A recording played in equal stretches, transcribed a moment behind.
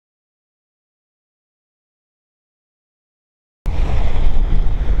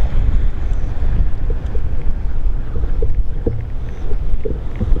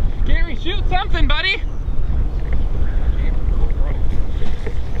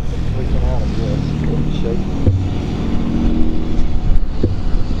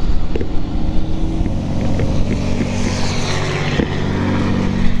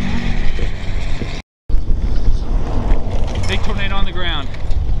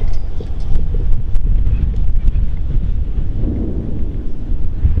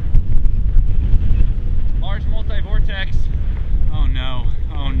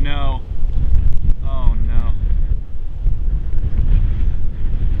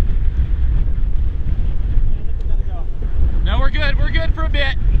we're good for a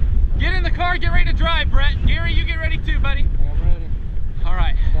bit. Get in the car, get ready to drive, Brett. Gary, you get ready too, buddy. Yeah, I'm ready. All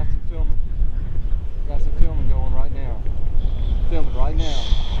right. Got some filming going right now. Filming right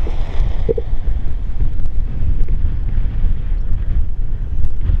now.